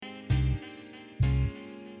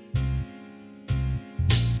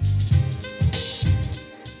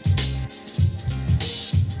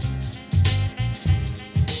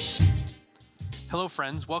Hello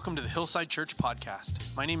friends, welcome to the Hillside Church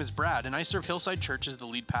podcast. My name is Brad and I serve Hillside Church as the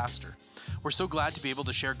lead pastor. We're so glad to be able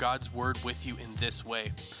to share God's word with you in this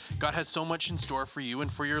way. God has so much in store for you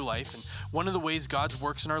and for your life, and one of the ways God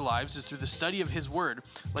works in our lives is through the study of His word,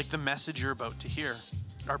 like the message you're about to hear.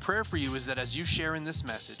 Our prayer for you is that as you share in this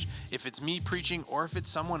message, if it's me preaching or if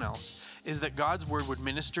it's someone else, is that God's word would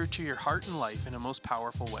minister to your heart and life in a most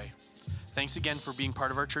powerful way. Thanks again for being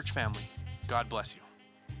part of our church family. God bless you.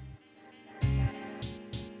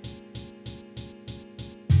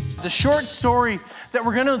 The short story that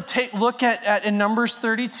we're going to look at in Numbers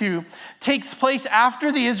 32 takes place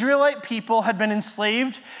after the Israelite people had been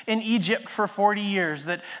enslaved in Egypt for 40 years.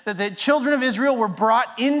 That the children of Israel were brought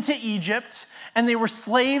into Egypt and they were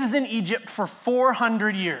slaves in Egypt for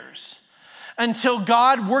 400 years. Until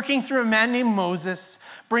God, working through a man named Moses,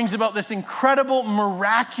 brings about this incredible,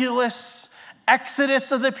 miraculous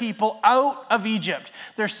exodus of the people out of Egypt.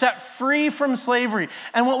 They're set free from slavery.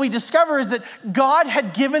 And what we discover is that God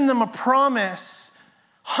had given them a promise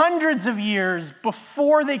hundreds of years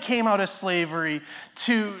before they came out of slavery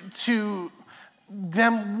to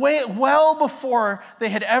them well before they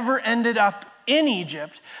had ever ended up in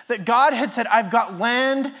Egypt, that God had said, I've got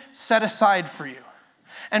land set aside for you.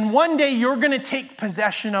 And one day you're going to take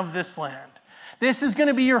possession of this land. This is going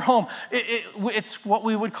to be your home. It's what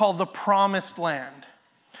we would call the promised land.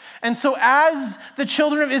 And so as the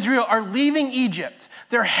children of Israel are leaving Egypt,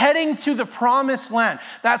 they're heading to the promised land.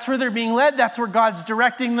 That's where they're being led. That's where God's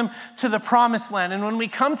directing them, to the promised land. And when we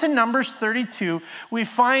come to Numbers 32, we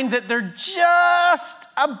find that they're just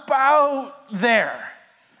about there.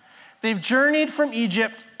 They've journeyed from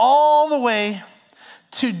Egypt all the way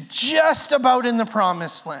to just about in the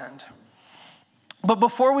promised land. But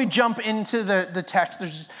before we jump into the text,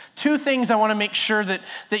 there's two things I want to make sure that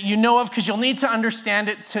you know of, because you'll need to understand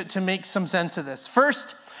it to make some sense of this.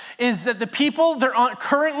 First is that the people, they're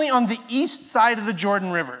currently on the east side of the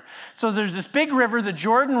Jordan River. So there's this big river, the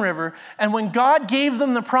Jordan River, and when God gave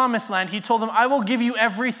them the promised land, He told them, I will give you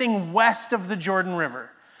everything west of the Jordan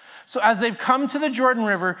River. So as they've come to the Jordan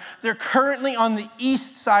River, they're currently on the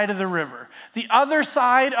east side of the river. The other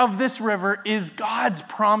side of this river is God's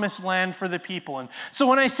promised land for the people. And so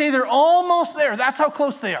when I say they're almost there, that's how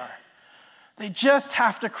close they are. They just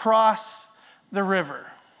have to cross the river.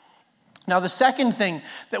 Now, the second thing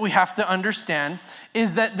that we have to understand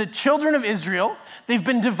is that the children of Israel, they've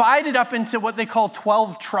been divided up into what they call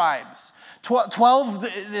 12 tribes. 12,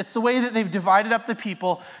 it's the way that they've divided up the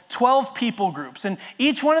people, 12 people groups. And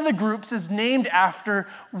each one of the groups is named after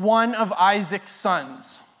one of Isaac's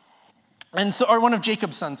sons. Or one of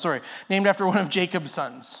Jacob's sons, named after one of Jacob's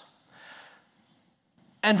sons.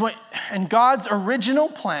 And God's original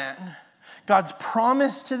plan, God's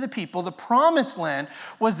promise to the people, the promised land,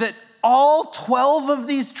 was that all 12 of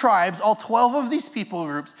these tribes, all 12 of these people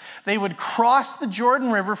groups, they would cross the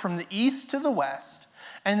Jordan River from the east to the west,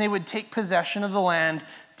 and they would take possession of the land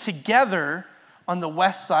together on the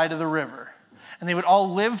west side of the river. And they would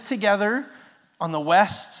all live together on the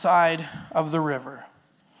west side of the river.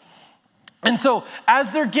 And so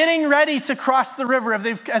as they're getting ready to cross the river,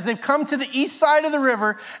 as they've come to the east side of the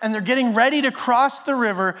river and they're getting ready to cross the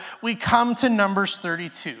river, we come to Numbers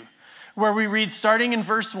 32, where we read, starting in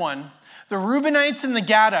verse 1, the Reubenites and the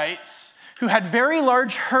Gadites, who had very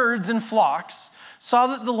large herds and flocks, saw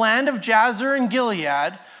that the land of Jazer and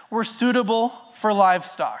Gilead were suitable for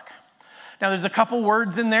livestock. Now there's a couple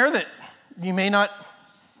words in there that you may not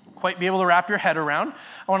quite be able to wrap your head around.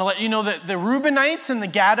 I want to let you know that the Reubenites and the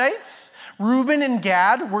Gadites, Reuben and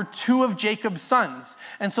Gad, were two of Jacob's sons.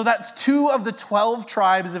 And so that's two of the 12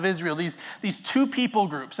 tribes of Israel, these two people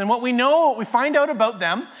groups. And what we find out about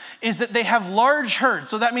them is that they have large herds.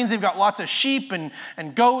 So that means they've got lots of sheep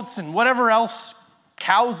and goats and whatever else,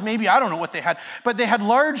 cows maybe, I don't know what they had. But they had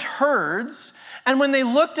large herds. And when they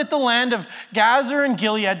looked at the land of Jazer and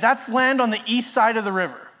Gilead, that's land on the east side of the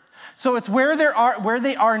river. So it's where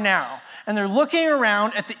they are now. And they're looking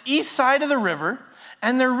around at the east side of the river,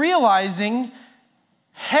 and they're realizing,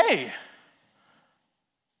 hey,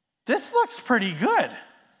 this looks pretty good.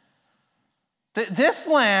 This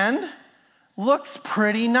land looks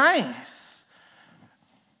pretty nice.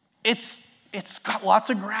 It's got lots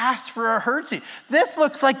of grass for our herds. This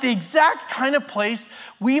looks like the exact kind of place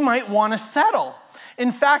we might want to settle.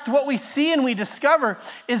 In fact, what we see and we discover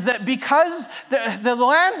is that because the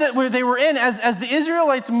land where they were in, as the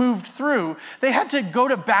Israelites moved through, they had to go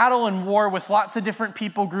to battle and war with lots of different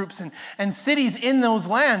people groups and cities in those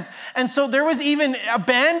lands. And so there was even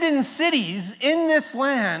abandoned cities in this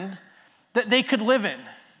land that they could live in.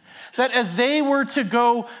 That as they were to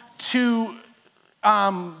go to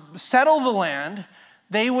settle the land,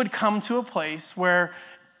 they would come to a place where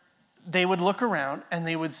they would look around and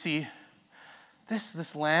they would see,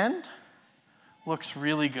 this land looks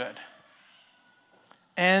really good.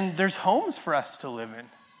 And there's homes for us to live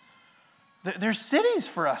in. There's cities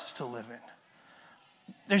for us to live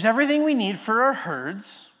in. There's everything we need for our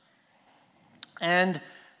herds. And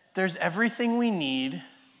there's everything we need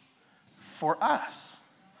for us.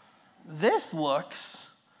 This looks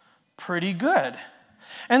pretty good.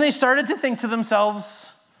 And they started to think to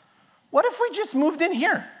themselves, what if we just moved in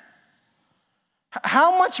here?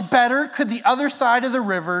 How much better could the other side of the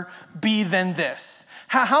river be than this?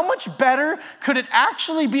 How much better could it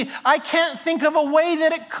actually be? I can't think of a way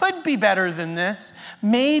that it could be better than this.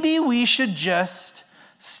 Maybe we should just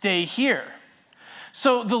stay here.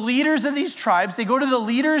 So the leaders of these tribes, they go to the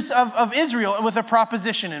leaders of Israel with a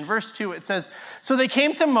proposition. In verse 2, it says, so they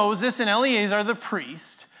came to Moses and Eleazar the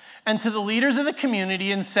priest and to the leaders of the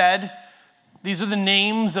community and said, these are the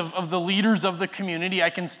names of the leaders of the community.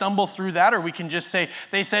 I can stumble through that, or we can just say,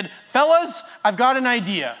 they said, fellas, I've got an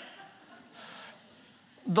idea.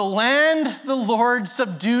 The land the Lord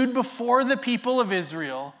subdued before the people of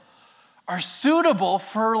Israel are suitable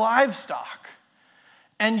for livestock.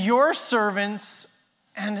 And your servants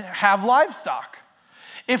and have livestock.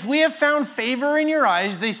 If we have found favor in your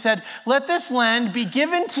eyes, they said, let this land be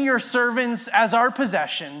given to your servants as our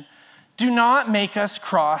possession. Do not make us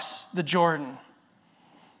cross the Jordan.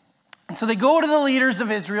 And so they go to the leaders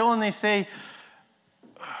of Israel and they say,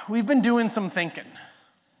 we've been doing some thinking.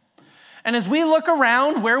 And as we look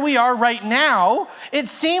around where we are right now, it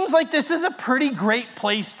seems like this is a pretty great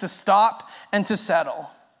place to stop and to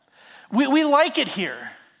settle. We like it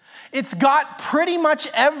here. It's got pretty much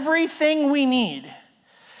everything we need.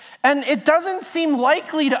 And it doesn't seem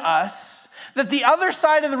likely to us that the other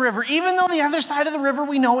side of the river, even though the other side of the river,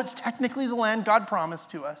 we know it's technically the land God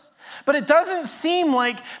promised to us, but it doesn't seem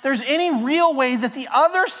like there's any real way that the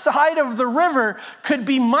other side of the river could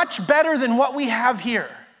be much better than what we have here.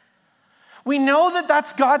 We know that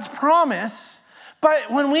that's God's promise,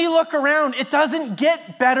 but when we look around, it doesn't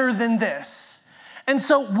get better than this. And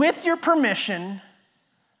so with your permission,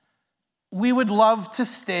 we would love to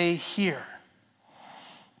stay here.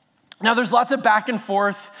 Now, there's lots of back and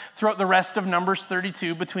forth throughout the rest of Numbers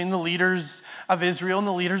 32 between the leaders of Israel and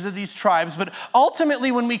the leaders of these tribes. But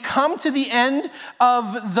ultimately, when we come to the end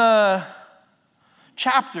of the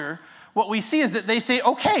chapter, what we see is that they say,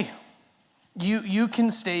 okay, you can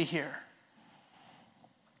stay here.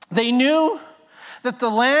 They knew that the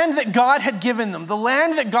land that God had given them, the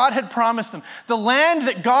land that God had promised them, the land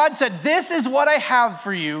that God said, this is what I have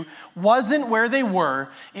for you, wasn't where they were.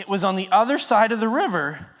 It was on the other side of the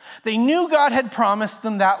river. They knew God had promised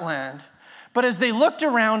them that land. But as they looked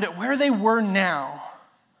around at where they were now,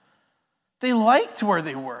 they liked where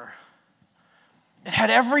they were. It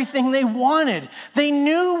had everything they wanted. They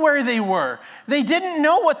knew where they were. They didn't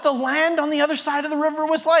know what the land on the other side of the river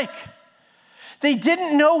was like. They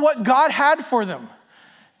didn't know what God had for them.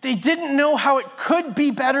 They didn't know how it could be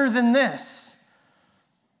better than this.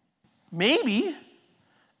 Maybe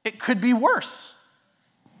it could be worse.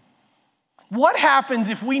 What happens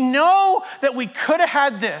if we know that we could have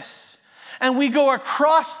had this and we go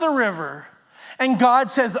across the river and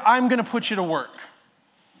God says, I'm going to put you to work?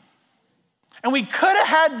 And we could have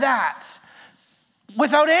had that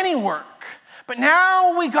without any work, but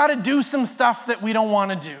now we got to do some stuff that we don't want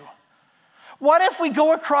to do. What if we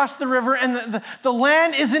go across the river and the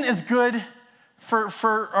land isn't as good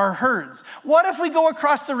for our herds? What if we go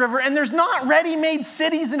across the river and there's not ready-made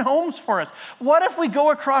cities and homes for us? What if we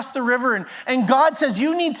go across the river and God says,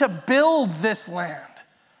 you need to build this land?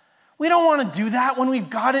 We don't want to do that when we've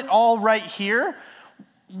got it all right here.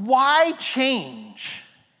 Why change?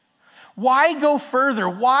 Why go further?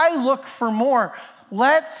 Why look for more?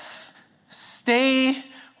 Let's stay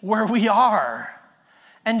where we are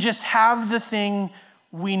and just have the thing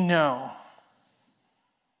we know.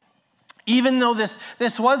 Even though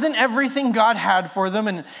this wasn't everything God had for them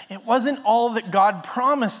and it wasn't all that God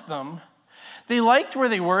promised them, they liked where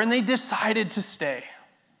they were and they decided to stay.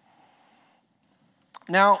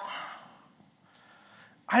 Now,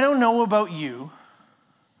 I don't know about you,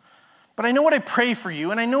 but I know what I pray for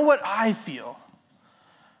you and I know what I feel.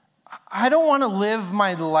 I don't want to live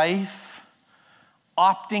my life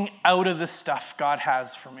opting out of the stuff God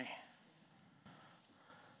has for me.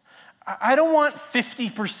 I don't want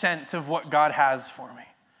 50% of what God has for me.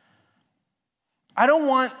 I don't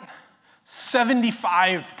want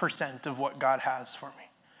 75% of what God has for me.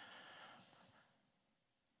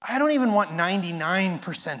 I don't even want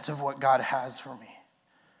 99% of what God has for me.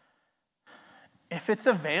 If it's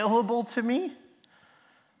available to me,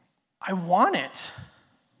 I want it.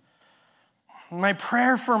 My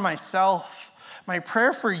prayer for myself, my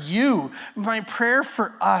prayer for you, my prayer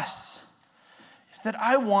for us is that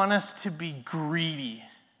I want us to be greedy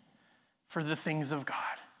for the things of God.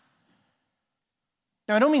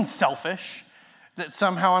 Now, I don't mean selfish, that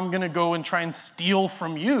somehow I'm going to go and try and steal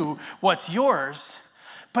from you what's yours,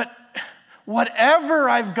 but whatever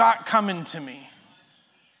I've got coming to me,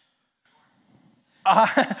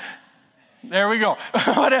 there we go.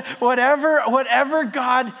 Whatever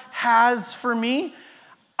God has for me,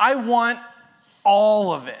 I want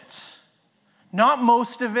all of it. Not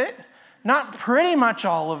most of it, not pretty much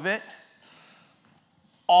all of it,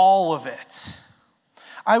 all of it.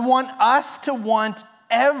 I want us to want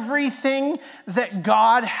everything that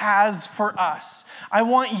God has for us. I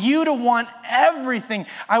want you to want everything.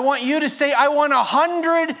 I want you to say, I want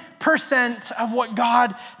 100% of what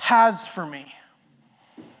God has for me.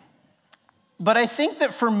 But I think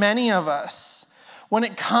that for many of us, when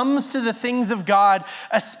it comes to the things of God,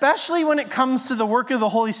 especially when it comes to the work of the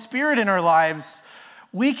Holy Spirit in our lives,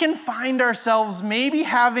 we can find ourselves maybe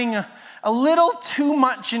having a little too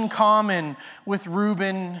much in common with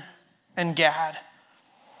Reuben and Gad.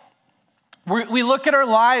 We look at our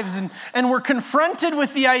lives and we're confronted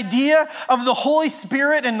with the idea of the Holy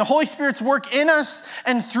Spirit and the Holy Spirit's work in us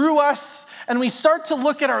and through us. And we start to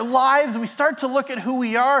look at our lives, we start to look at who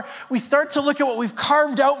we are, we start to look at what we've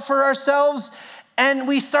carved out for ourselves, and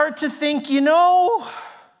we start to think,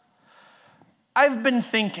 I've been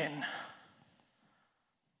thinking,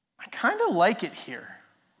 I kind of like it here.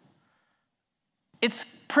 It's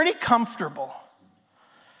pretty comfortable.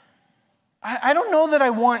 I don't know that I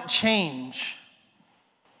want change.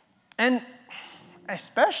 And I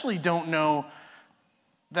especially don't know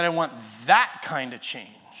that I want that kind of change.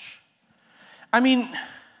 I mean,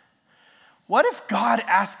 what if God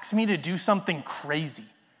asks me to do something crazy?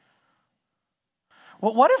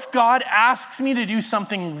 Well, what if God asks me to do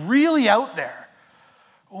something really out there?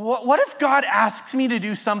 What if God asks me to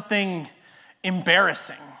do something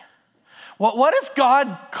embarrassing? What if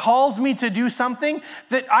God calls me to do something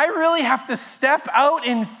that I really have to step out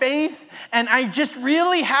in faith and I just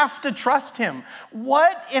really have to trust him?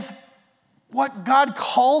 What if what God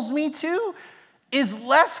calls me to is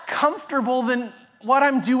less comfortable than what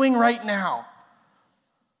I'm doing right now?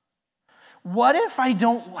 What if I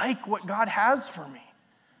don't like what God has for me?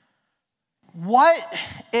 What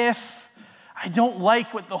if I don't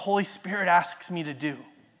like what the Holy Spirit asks me to do?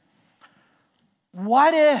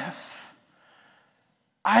 What if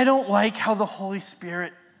I don't like how the Holy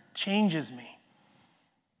Spirit changes me?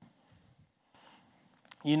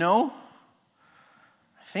 I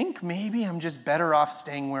think maybe I'm just better off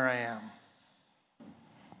staying where I am.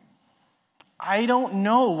 I don't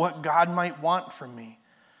know what God might want from me.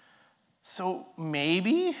 So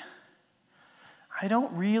maybe I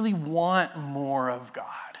don't really want more of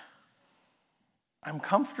God. I'm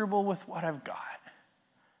comfortable with what I've got.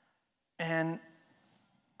 And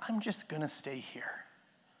I'm just going to stay here.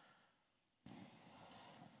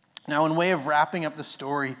 Now, in way of wrapping up the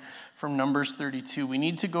story from Numbers 32, we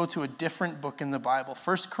need to go to a different book in the Bible,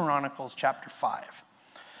 1 Chronicles chapter 5.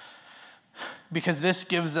 Because this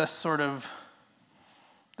gives us sort of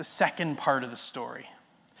the second part of the story.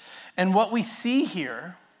 And what we see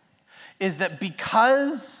here is that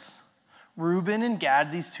because Reuben and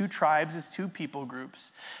Gad, these two tribes, these two people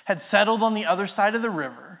groups, had settled on the other side of the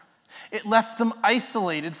river, it left them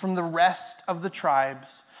isolated from the rest of the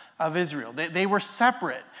tribes of Israel. They were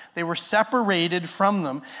separate. They were separated from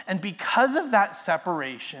them. And because of that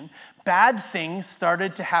separation, bad things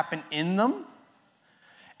started to happen in them,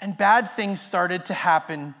 and bad things started to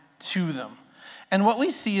happen to them. And what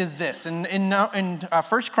we see is this. In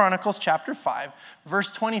 1 Chronicles chapter 5,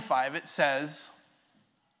 verse 25, it says,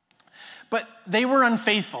 "But they were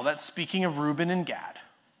unfaithful," that's speaking of Reuben and Gad,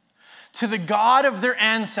 "to the God of their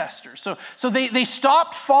ancestors." So they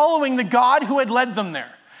stopped following the God who had led them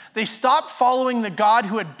there. They stopped following the God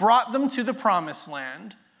who had brought them to the promised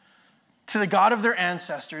land, to the God of their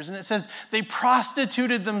ancestors. And it says they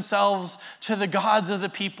prostituted themselves to the gods of the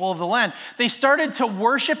people of the land. They started to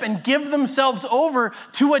worship and give themselves over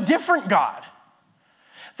to a different God.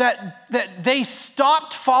 That they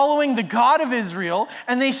stopped following the God of Israel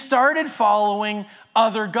and they started following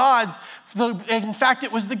other gods. In fact,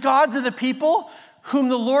 it was the gods of the people whom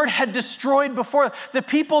the Lord had destroyed before. The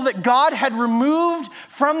people that God had removed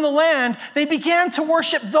from the land, they began to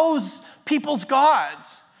worship those people's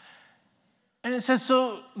gods. And it says,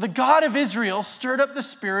 so the God of Israel stirred up the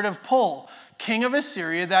spirit of Pul, king of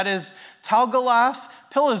Assyria, that is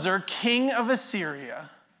Tiglath-Pileser, king of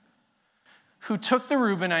Assyria, who took the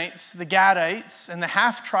Reubenites, the Gadites, and the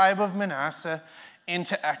half-tribe of Manasseh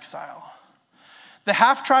into exile. The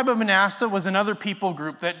half-tribe of Manasseh was another people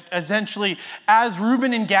group that essentially, as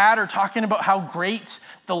Reuben and Gad are talking about how great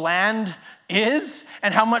the land is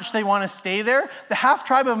and how much they want to stay there, the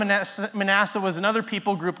half-tribe of Manasseh was another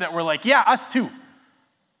people group that were like, yeah, us too.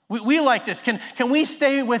 We like this. Can we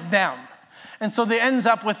stay with them? And so they ends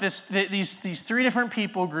up with these three different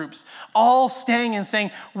people groups all staying and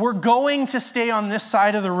saying, we're going to stay on this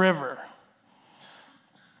side of the river.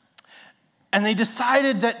 And they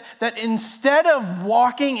decided that instead of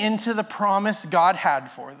walking into the promise God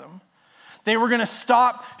had for them, they were going to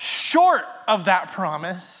stop short of that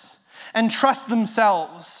promise and trust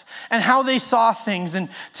themselves and how they saw things, and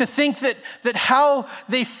to think that how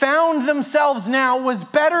they found themselves now was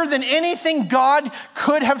better than anything God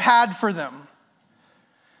could have had for them.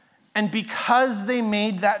 And because they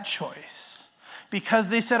made that choice, because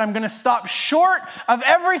they said, I'm going to stop short of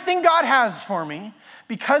everything God has for me,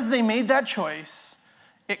 because they made that choice,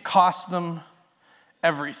 it cost them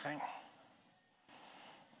everything.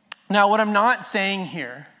 Now, what I'm not saying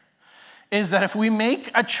here is that if we make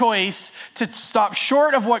a choice to stop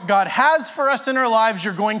short of what God has for us in our lives,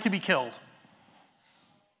 you're going to be killed.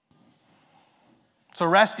 So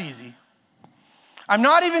rest easy. I'm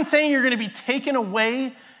not even saying you're going to be taken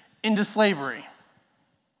away into slavery.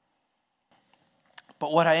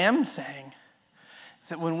 But what I am saying is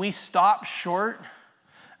that when we stop short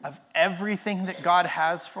of everything that God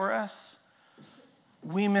has for us,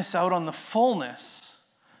 we miss out on the fullness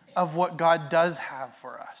of what God does have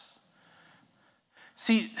for us.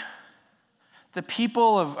 See, the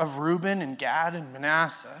people of Reuben and Gad and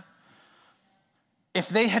Manasseh, if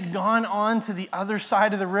they had gone on to the other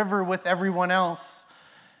side of the river with everyone else,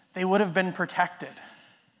 they would have been protected.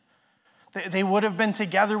 They would have been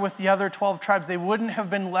together with the other 12 tribes. They wouldn't have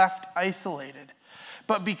been left isolated.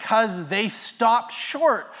 But because they stopped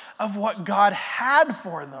short of what God had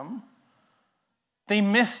for them, they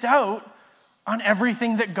missed out on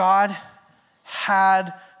everything that God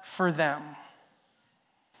had for them.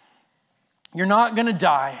 You're not going to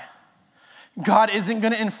die. God isn't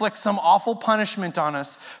going to inflict some awful punishment on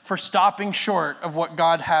us for stopping short of what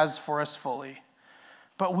God has for us fully.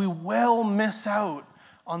 But we will miss out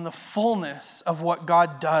on the fullness of what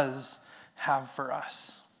God does have for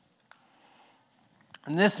us.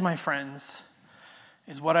 And this, my friends,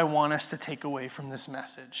 is what I want us to take away from this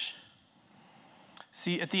message.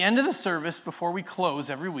 See, at the end of the service, before we close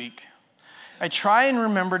every week, I try and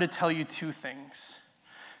remember to tell you two things.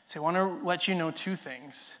 So I want to let you know two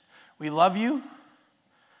things. We love you,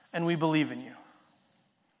 and we believe in you.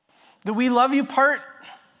 The we love you part,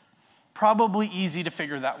 probably easy to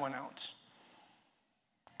figure that one out.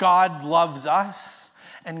 God loves us,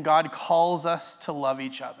 and God calls us to love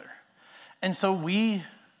each other. And so we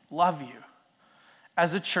love you.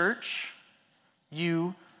 As a church,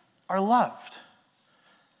 you are loved.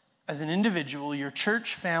 As an individual, your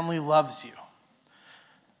church family loves you.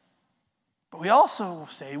 But we also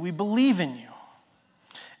say we believe in you.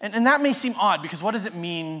 And that may seem odd, because what does it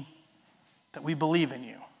mean that we believe in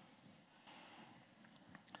you?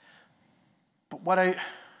 But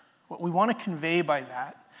what we want to convey by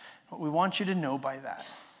that, what we want you to know by that,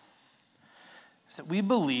 is that we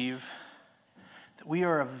believe that we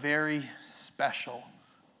are a very special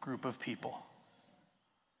group of people.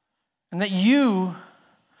 And that you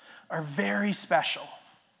are very special.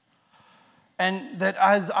 And that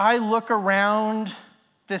as I look around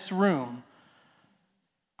this room,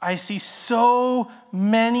 I see so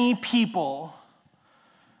many people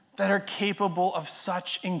that are capable of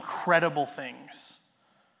such incredible things.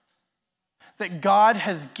 That God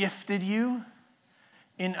has gifted you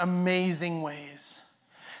in amazing ways.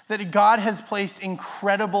 That God has placed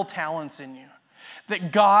incredible talents in you.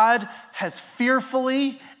 That God has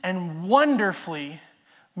fearfully and wonderfully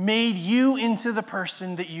made you into the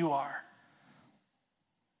person that you are.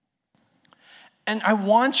 And I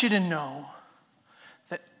want you to know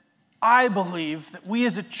that I believe, that we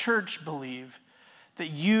as a church believe, that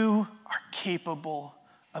you are capable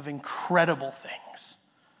of incredible things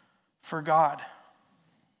for God.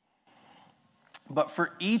 But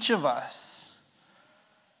for each of us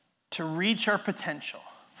to reach our potential,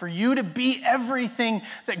 for you to be everything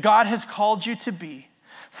that God has called you to be,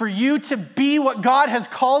 for you to be what God has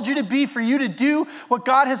called you to be, for you to do what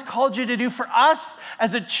God has called you to do, for us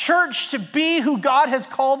as a church to be who God has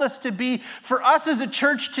called us to be, for us as a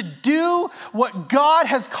church to do what God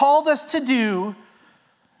has called us to do,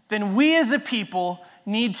 then we as a people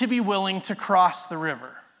need to be willing to cross the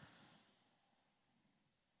river.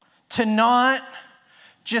 To not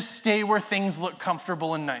just stay where things look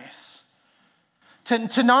comfortable and nice.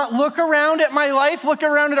 To not look around at my life, look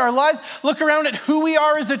around at our lives, look around at who we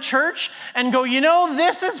are as a church and go,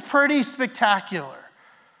 this is pretty spectacular.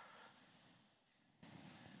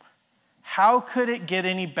 How could it get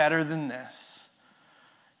any better than this?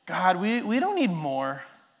 God, we don't need more.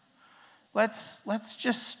 Let's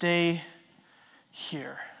just stay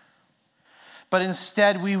here. But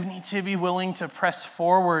instead, we need to be willing to press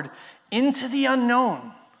forward into the unknown.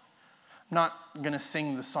 I'm not going to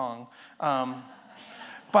sing the song,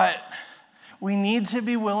 but we need to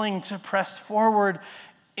be willing to press forward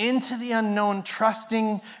into the unknown,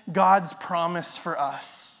 trusting God's promise for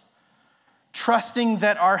us. Trusting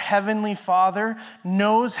that our Heavenly Father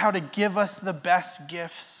knows how to give us the best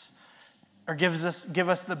gifts, or give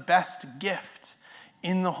us the best gift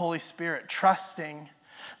in the Holy Spirit. Trusting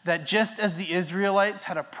that just as the Israelites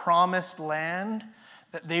had a promised land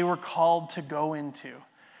that they were called to go into,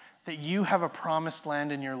 that you have a promised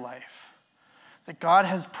land in your life. That God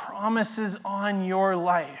has promises on your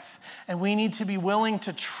life. And we need to be willing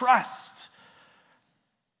to trust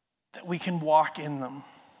that we can walk in them.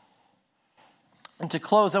 And to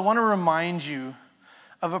close, I want to remind you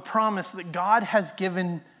of a promise that God has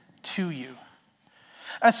given to you.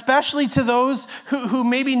 Especially to those who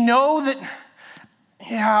maybe know that,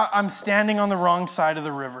 I'm standing on the wrong side of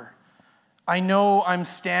the river. I know I'm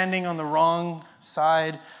standing on the wrong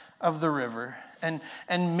side of the river. And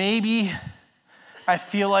maybe I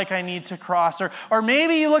feel like I need to cross. Or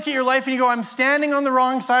maybe you look at your life and you go, I'm standing on the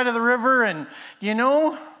wrong side of the river and,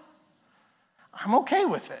 I'm okay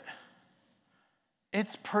with it.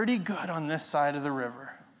 It's pretty good on this side of the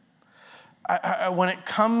river. When it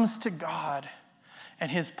comes to God and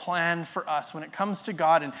his plan for us, when it comes to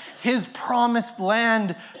God and his promised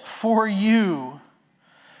land for you,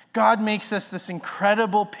 God makes us this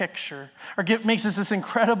incredible picture, or makes us this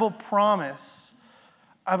incredible promise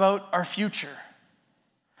about our future.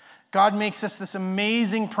 God makes us this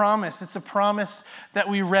amazing promise. It's a promise that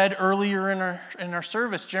we read earlier in our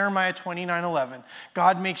service, Jeremiah 29:11.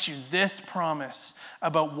 God makes you this promise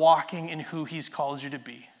about walking in who he's called you to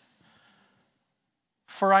be.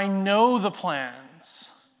 For I know the plans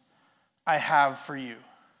I have for you,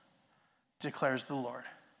 declares the Lord.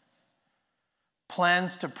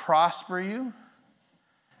 Plans to prosper you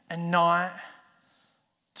and not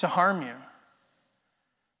to harm you.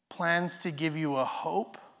 Plans to give you a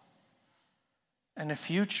hope and a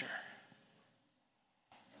future.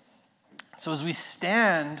 So as we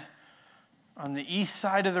stand on the east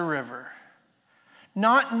side of the river,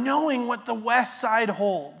 not knowing what the west side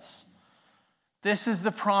holds, this is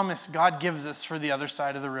the promise God gives us for the other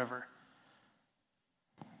side of the river.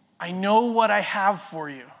 I know what I have for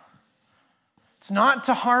you. It's not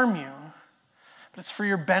to harm you, but it's for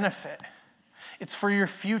your benefit. It's for your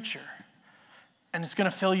future. And it's going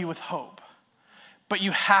to fill you with hope. But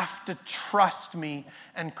you have to trust me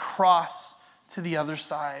and cross to the other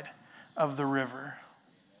side of the river.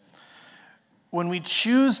 When we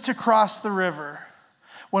choose to cross the river,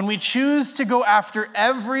 when we choose to go after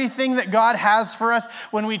everything that God has for us,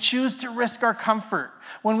 when we choose to risk our comfort,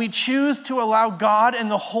 when we choose to allow God and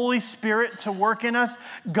the Holy Spirit to work in us,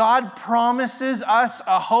 God promises us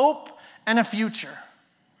a hope and a future.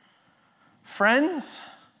 Friends,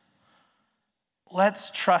 let's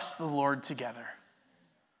trust the Lord together.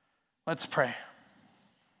 Let's pray.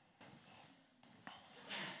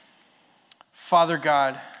 Father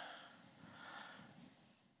God,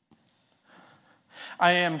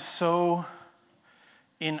 I am so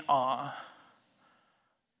in awe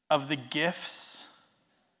of the gifts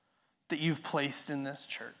that you've placed in this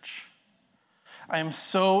church. I am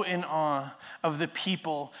so in awe of the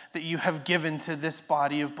people that you have given to this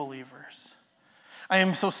body of believers. I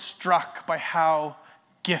am so struck by how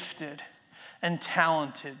gifted and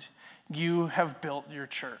talented you have built your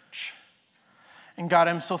church. And God,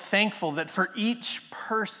 I'm so thankful that for each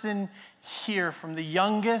person here, from the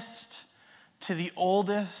youngest to the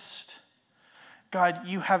oldest, God,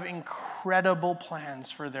 you have incredible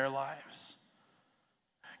plans for their lives.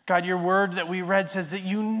 God, your word that we read says that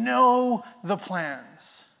you know the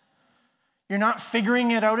plans. You're not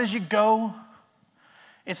figuring it out as you go.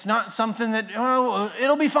 It's not something that,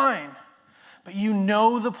 it'll be fine. But you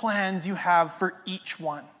know the plans you have for each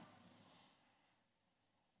one.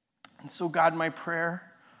 And so, God, my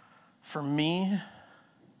prayer for me,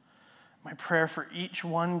 my prayer for each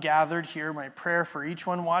one gathered here, my prayer for each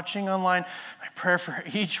one watching online, my prayer for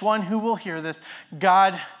each one who will hear this,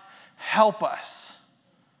 God, help us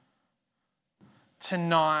to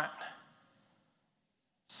not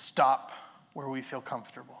stop where we feel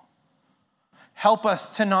comfortable. Help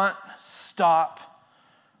us to not stop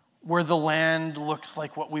where the land looks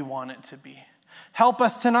like what we want it to be. Help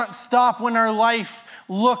us to not stop when our life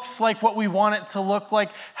looks like what we want it to look like.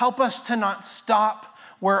 Help us to not stop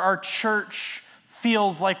where our church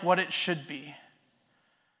feels like what it should be.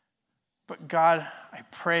 But God, I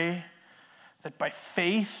pray that by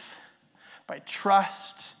faith, by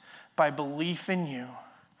trust, by belief in you,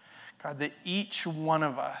 God, that each one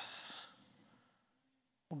of us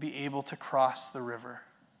will be able to cross the river.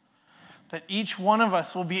 That each one of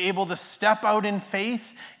us will be able to step out in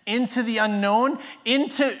faith into the unknown,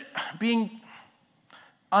 into being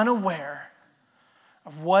unaware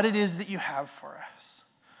of what it is that you have for us.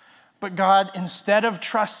 But God, instead of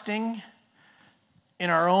trusting in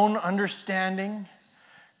our own understanding,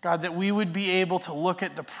 God, that we would be able to look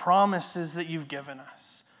at the promises that you've given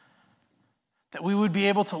us. That we would be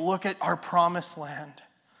able to look at our promised land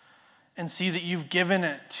and see that you've given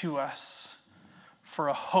it to us for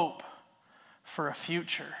a hope, for a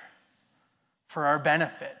future, for our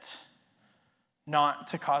benefit, not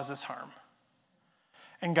to cause us harm.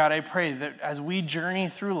 And God, I pray that as we journey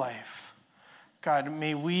through life, God,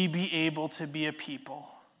 may we be able to be a people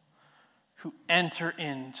who enter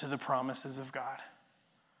into the promises of God.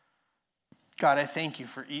 God, I thank you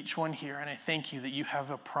for each one here, and I thank you that you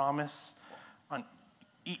have a promise on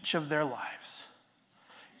each of their lives.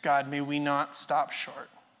 God, may we not stop short.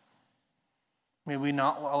 May we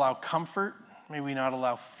not allow comfort. May we not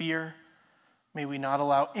allow fear. May we not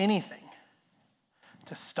allow anything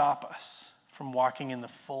to stop us from walking in the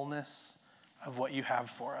fullness of what you have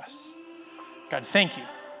for us. God, thank you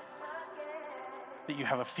that you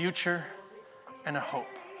have a future and a hope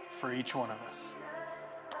for each one of us.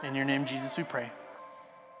 In your name, Jesus, we pray.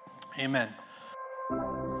 Amen.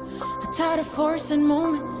 Tired of forcing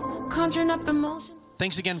moments, conjuring up emotions.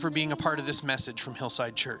 Thanks again for being a part of this message from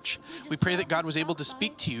Hillside Church. We pray that God was able to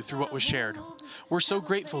speak to you through what was shared. We're so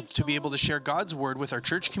grateful to be able to share God's word with our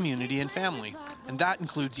church community and family, and that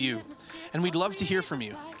includes you. And we'd love to hear from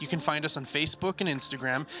you. You can find us on Facebook and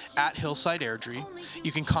Instagram at Hillside Airdrie.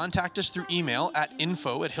 You can contact us through email at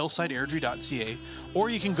info@hillsideairdrie.ca, or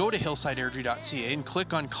you can go to hillsideairdrie.ca and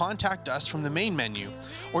click on Contact Us from the main menu,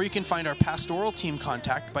 or you can find our pastoral team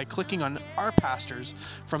contact by clicking on Our Pastors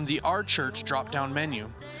from the Our Church drop-down menu.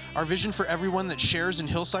 Our vision for everyone that shares in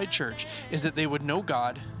Hillside Church is that they would know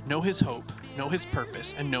God, know His hope, know His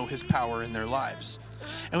purpose, and know His power in their lives.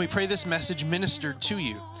 And we pray this message ministered to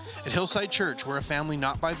you. At Hillside Church, we're a family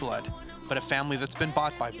not by blood, but a family that's been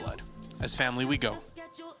bought by blood. As family, we go.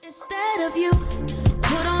 Instead of you,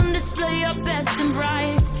 put on display your best and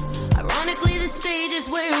brightest. Ironically, the stage is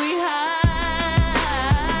where we hide.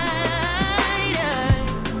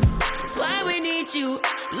 That's why we need you,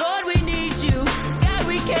 Lord, we need you. God,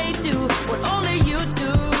 we can't do what only you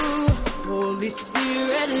do. Holy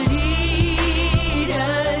Spirit, lead.